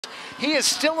He is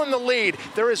still in the lead.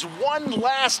 There is one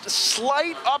last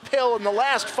slight uphill in the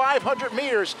last 500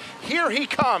 meters. Here he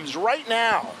comes right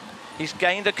now. He's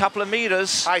gained a couple of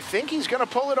meters. I think he's going to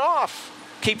pull it off.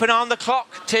 Keep an eye on the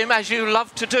clock, Tim, as you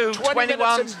love to do.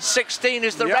 21:16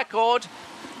 is the record.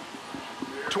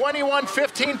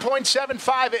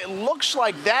 21:15.75. It looks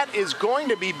like that is going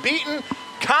to be beaten.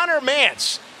 Connor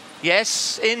Mantz.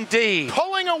 Yes, indeed.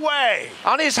 Pulling away.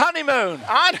 On his honeymoon.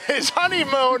 On his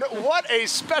honeymoon. What a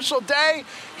special day.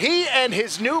 He and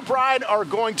his new bride are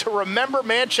going to remember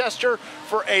Manchester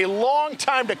for a long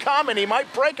time to come, and he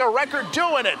might break a record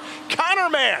doing it. Connor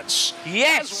Mantz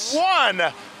has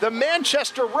won the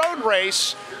Manchester Road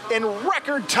Race in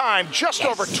record time, just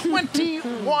over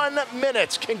 21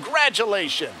 minutes.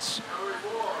 Congratulations.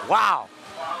 Wow.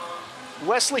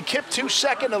 Wesley Kiptoo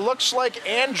second. It looks like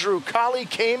Andrew Colley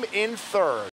came in third.